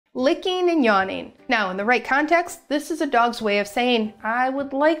Licking and yawning. Now, in the right context, this is a dog's way of saying, I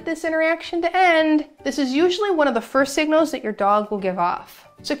would like this interaction to end. This is usually one of the first signals that your dog will give off.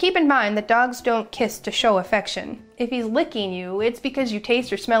 So keep in mind that dogs don't kiss to show affection. If he's licking you, it's because you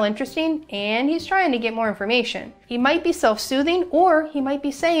taste or smell interesting and he's trying to get more information. He might be self-soothing, or he might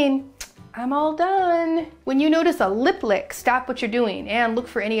be saying, I'm all done. When you notice a lip lick, stop what you're doing and look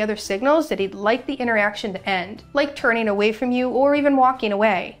for any other signals that he'd like the interaction to end, like turning away from you or even walking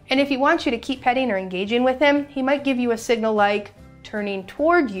away. And if he wants you to keep petting or engaging with him, he might give you a signal like turning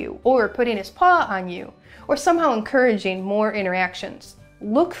toward you or putting his paw on you, or somehow encouraging more interactions.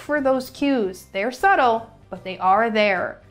 Look for those cues. They're subtle, but they are there.